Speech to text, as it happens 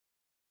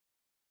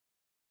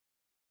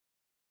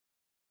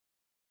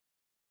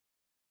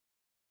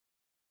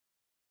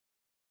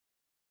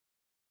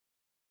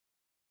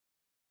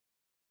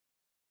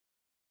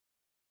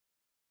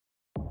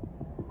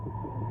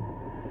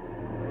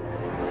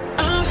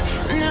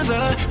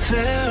never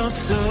felt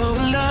so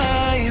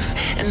alive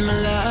in my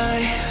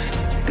life.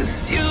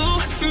 'Cause you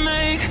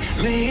make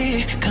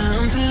me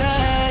come to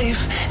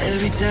life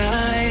every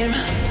time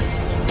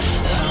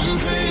I'm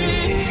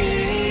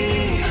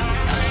free.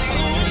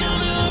 Oh, and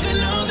I'm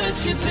loving all that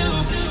you do.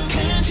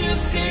 Can't you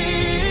see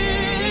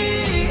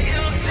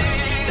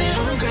that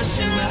I'm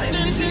crashing right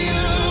into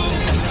you?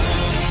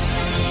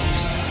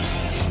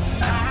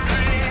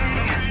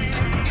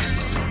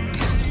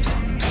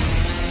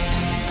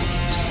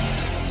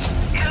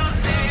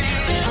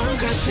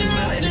 Crashing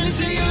right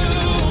into you.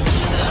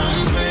 I'm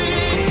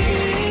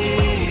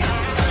free.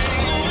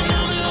 Oh, and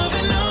I'm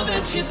loving all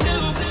that you do.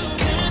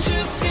 Can't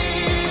you see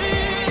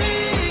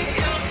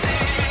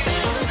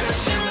that I'm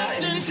crashing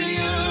right into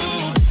you?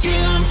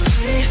 Yeah, I'm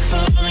free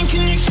falling.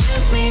 Can you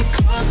hear me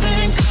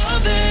calling,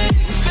 calling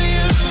for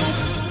you?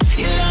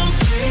 Yeah, I'm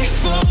free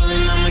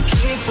falling. I'ma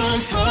keep on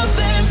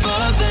falling,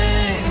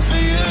 falling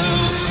for you.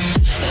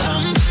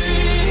 I'm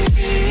free.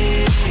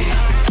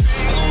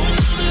 Oh, and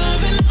I'm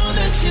loving all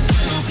that you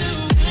do.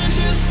 Can't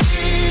you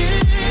see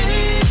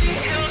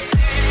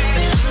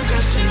that I'm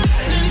crashing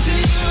right into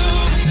you?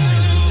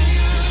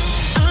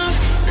 I've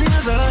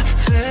never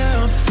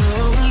felt so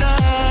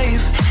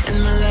alive in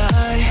my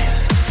life.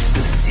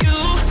 'Cause you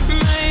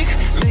make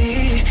me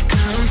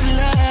come to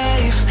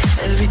life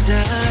every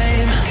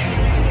time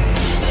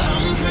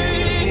I'm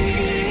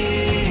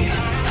free.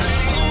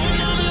 Oh,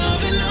 and I'm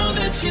loving all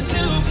that you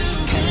do.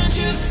 Can't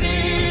you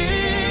see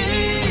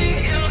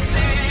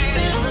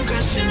that I'm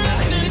crashing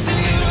right into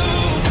you?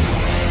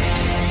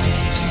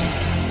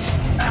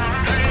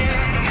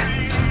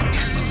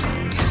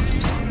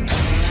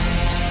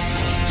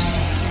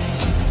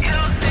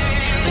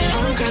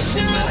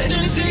 Crashing right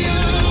into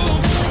you.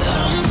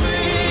 I'm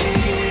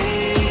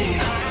free.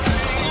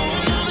 Oh,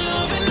 and I'm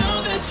loving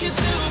all that you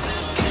do.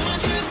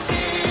 Can't you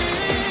see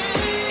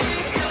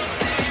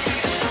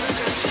that I'm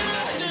crashing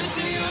right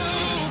into you?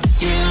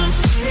 Yeah, I'm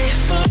free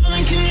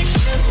falling. Can you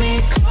hear me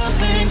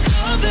calling,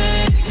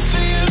 calling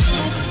for you?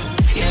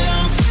 Yeah,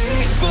 I'm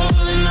free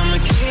falling. I'ma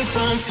keep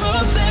on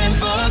falling,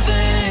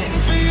 falling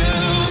for you.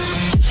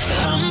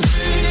 I'm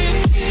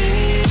free.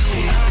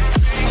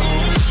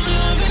 Oh, and I'm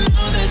loving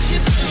all that you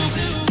do.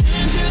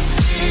 Can't you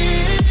see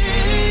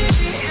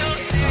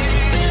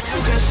that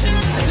I'm crashing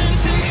right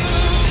into you?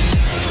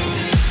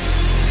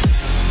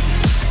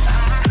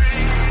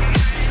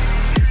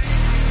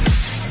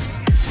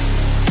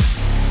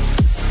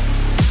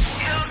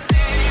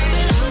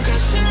 That I'm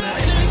crashing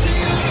right into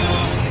you.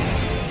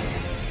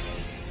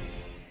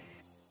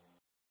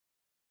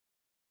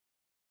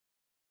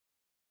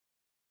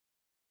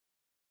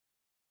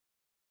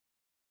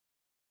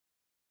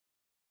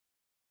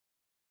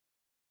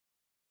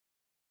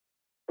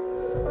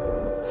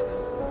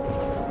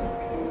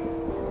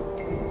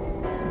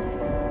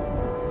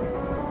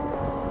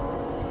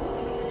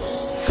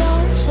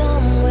 Gone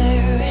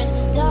somewhere and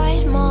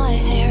dyed my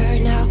hair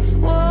now.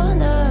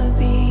 Wanna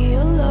be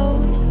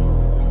alone.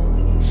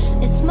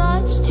 It's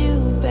much to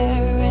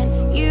bear and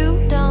you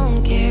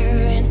don't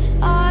care, and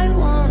I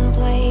won't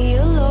play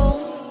alone.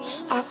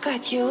 I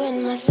got you in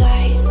my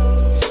sight.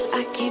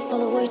 I keep all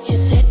the words you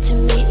said to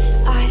me.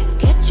 I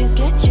get you,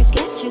 get you,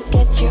 get you,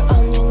 get you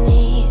on your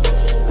knees.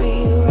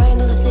 Rewrite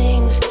all the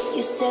things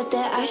you said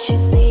that I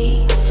should be.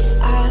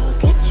 I'll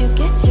get you,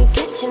 get you,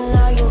 get you.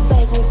 Now you'll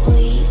beg me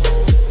please.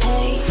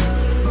 Hey,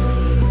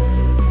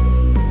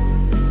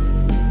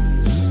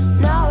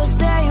 now I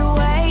stay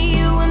away.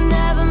 You were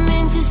never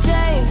meant to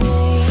save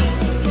me.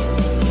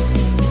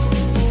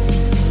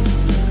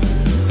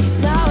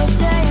 Now I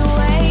stay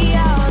away.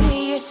 I'll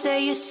hear you say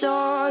you're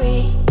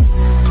sorry.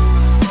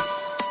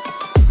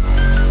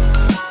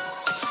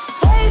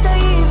 Hate I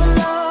even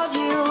love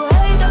you.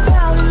 Hate I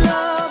fell in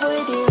love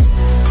with you.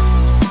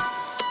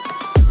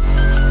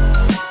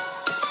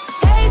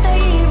 Hate I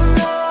even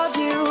loved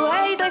you.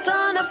 Hate I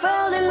kinda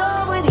fell in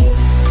love with you.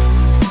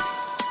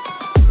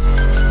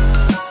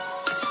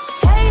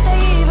 Hate I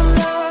even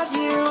loved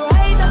you.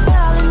 Hate I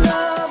fell in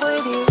love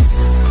with you.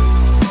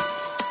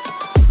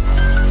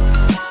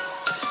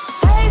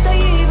 Hate I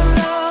even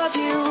loved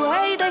you.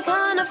 Hate I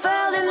kinda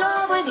fell in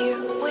love with you.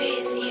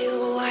 With you,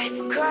 I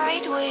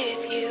cried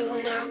with you.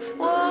 Now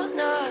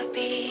wanna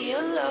be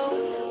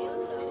alone.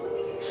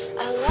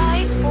 I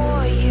lied for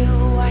you.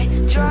 I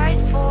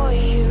tried for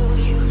you.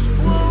 You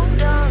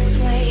wouldn't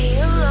play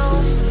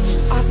alone.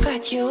 I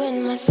got you in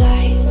my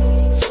sight.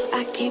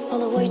 I keep all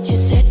the words you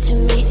said to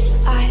me.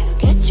 I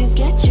get you,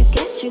 get you,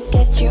 get you,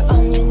 get you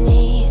on your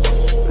knees.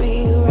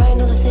 Rewrite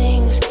all the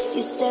things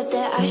you said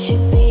that I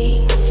should be.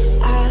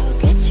 I'll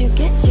get you,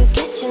 get you,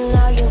 get you.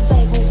 Now you'll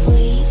beg me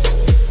please.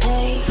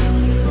 Hey,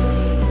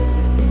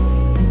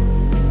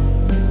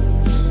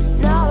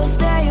 now I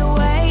stay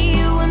away.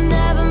 You were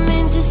never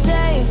meant to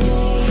save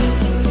me.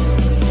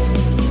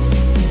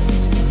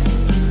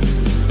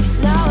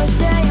 Now I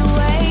stay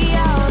away.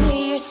 I'll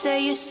hear you say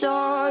you're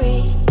sorry.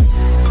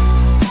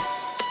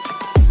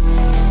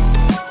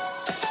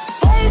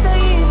 Hate I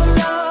even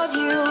loved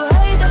you.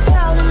 Hate I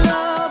fell in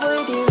love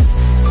with you.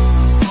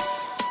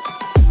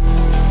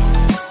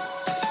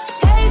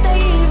 Hate I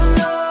even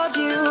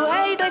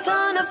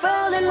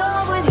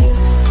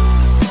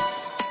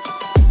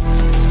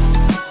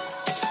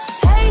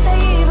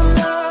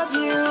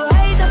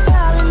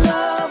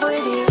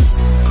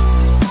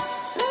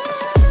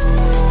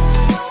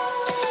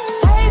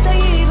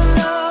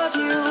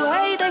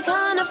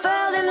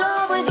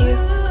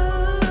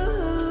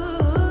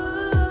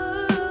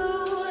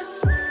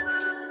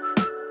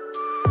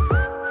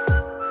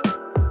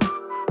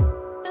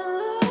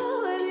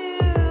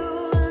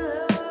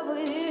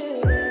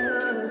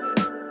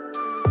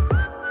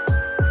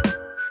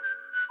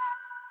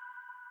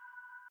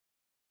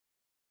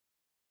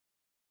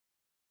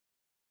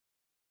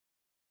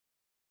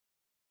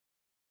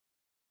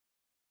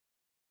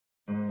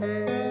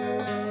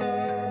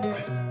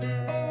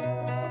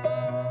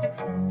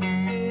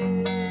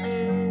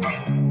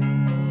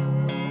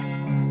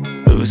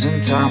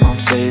Losing time, I'm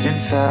fading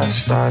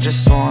fast. I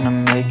just wanna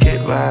make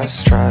it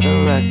last. Try to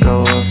let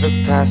go of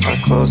the past. I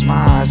close my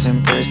eyes,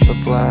 embrace the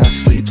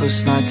blast.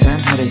 Sleepless nights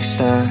and headache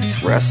stack.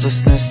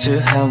 Restlessness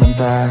to hell and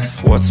back.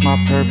 What's my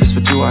purpose,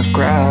 what do I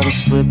grab? A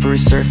slippery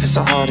surface,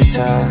 a heart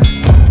attack.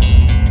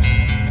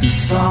 And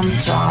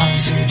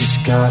sometimes you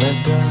just gotta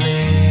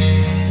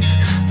believe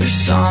there's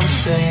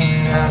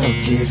something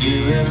that'll give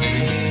you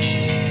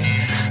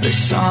relief.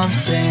 There's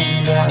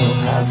something that'll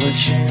have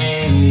what you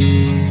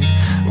need.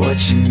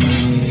 What you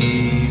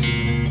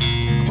need.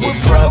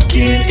 We're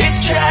broken,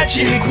 it's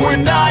tragic. We're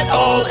not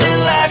all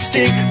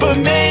elastic, but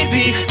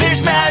maybe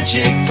there's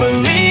magic.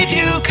 Believe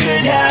you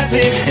could have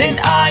it.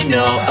 And I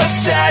know of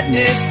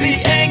sadness, the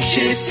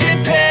anxious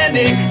and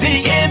panic, the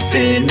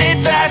infinite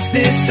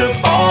vastness of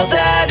all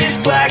that is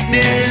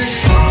blackness.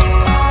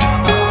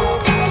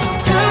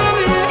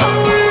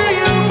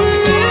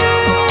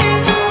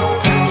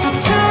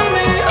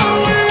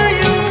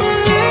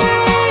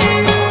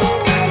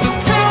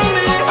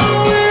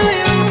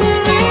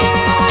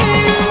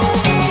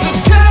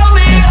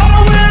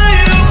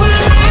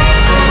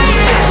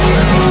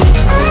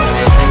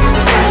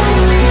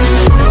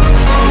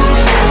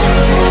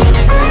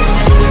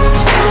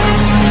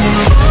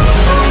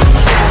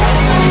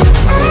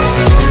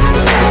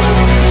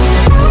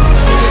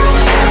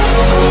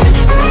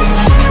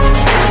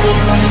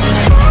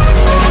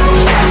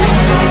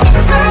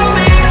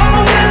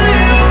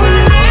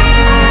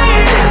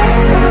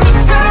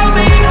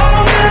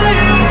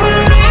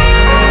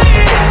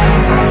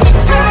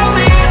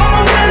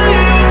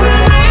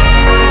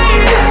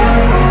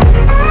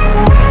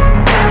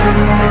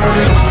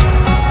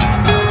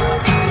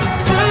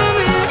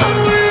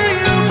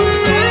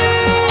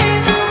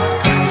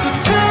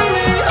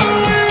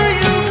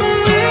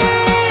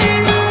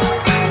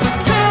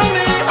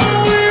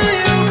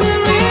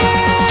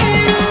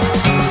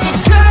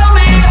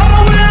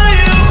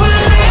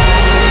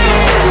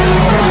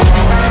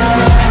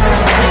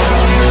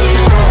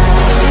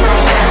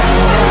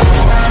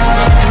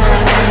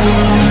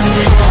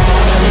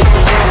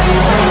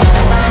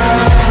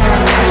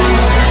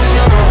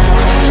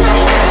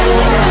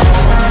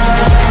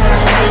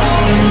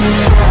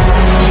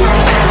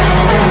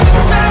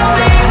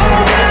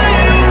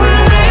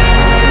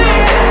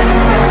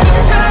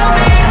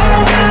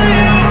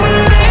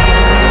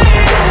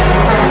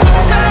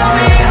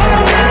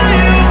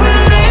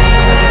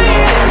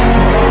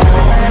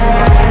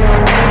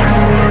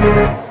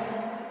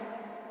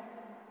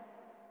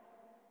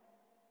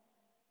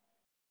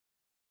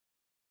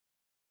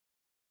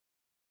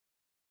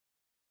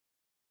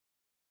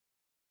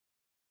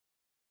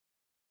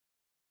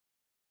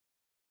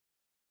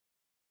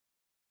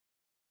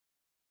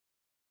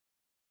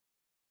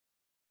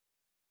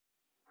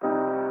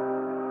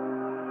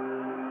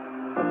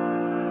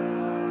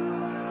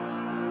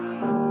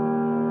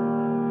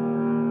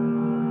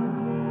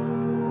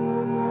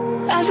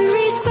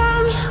 Every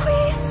time we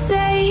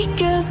say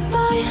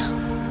goodbye,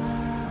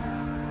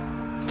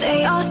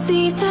 they all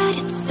see that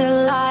it's a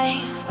lie.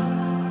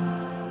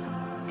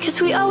 'Cause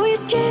we always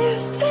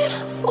give it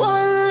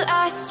one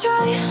last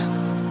try.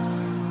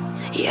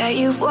 Yeah,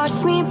 you've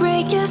watched me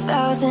break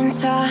 1,000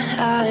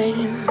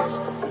 times.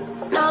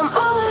 Now I'm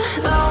all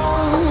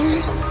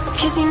alone,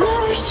 'cause you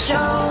never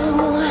show.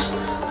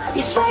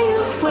 You say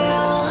you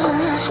will,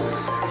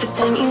 but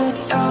then you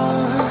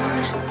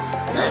don't.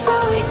 That's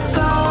how it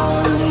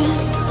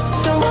goes.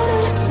 Don't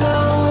wanna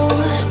know.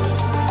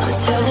 I'm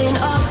turning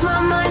off my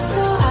mind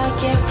so I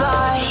get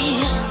by.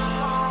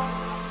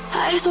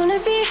 I just wanna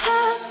be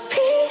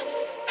happy,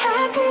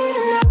 happy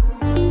tonight.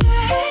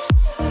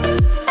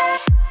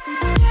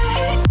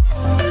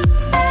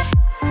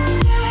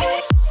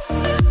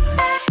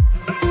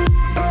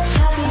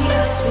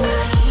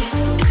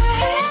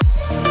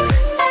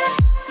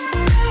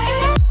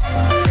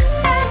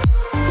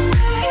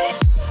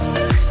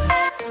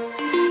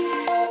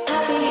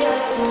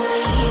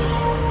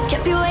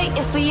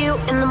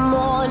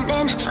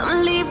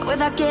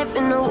 Without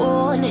giving a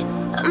warning,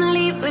 I'ma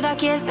leave without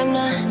giving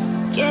a.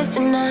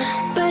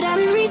 But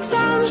every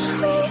time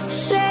we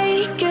say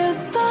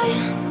goodbye,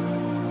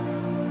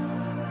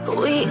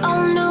 we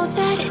all know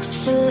that it's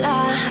a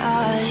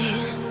lie.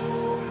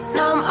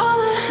 Now I'm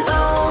all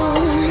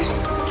alone,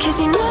 'cause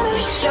you never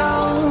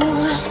show.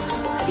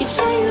 You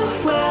say you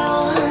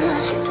will,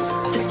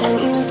 but then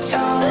you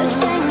don't.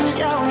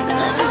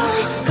 That's how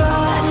it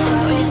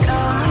goes.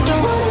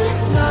 Don't wanna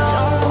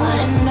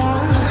know.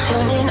 I'm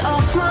turning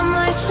off my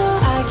mind so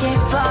I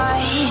get by.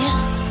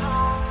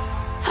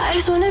 I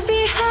just wanna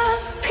be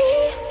happy,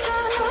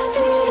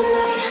 happy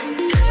tonight.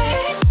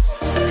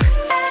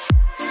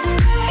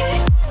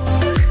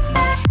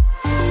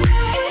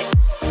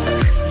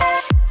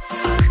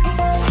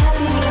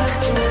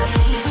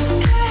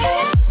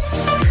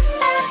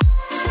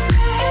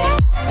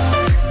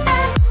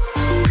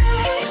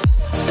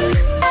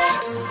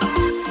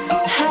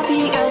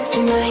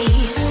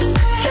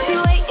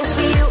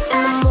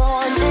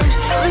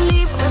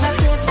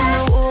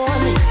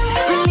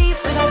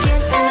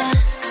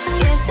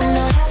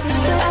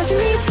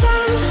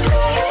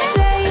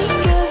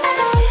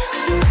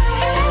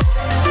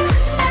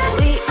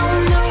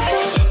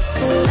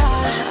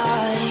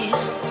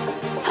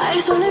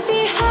 just wanna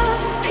be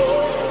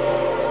happy.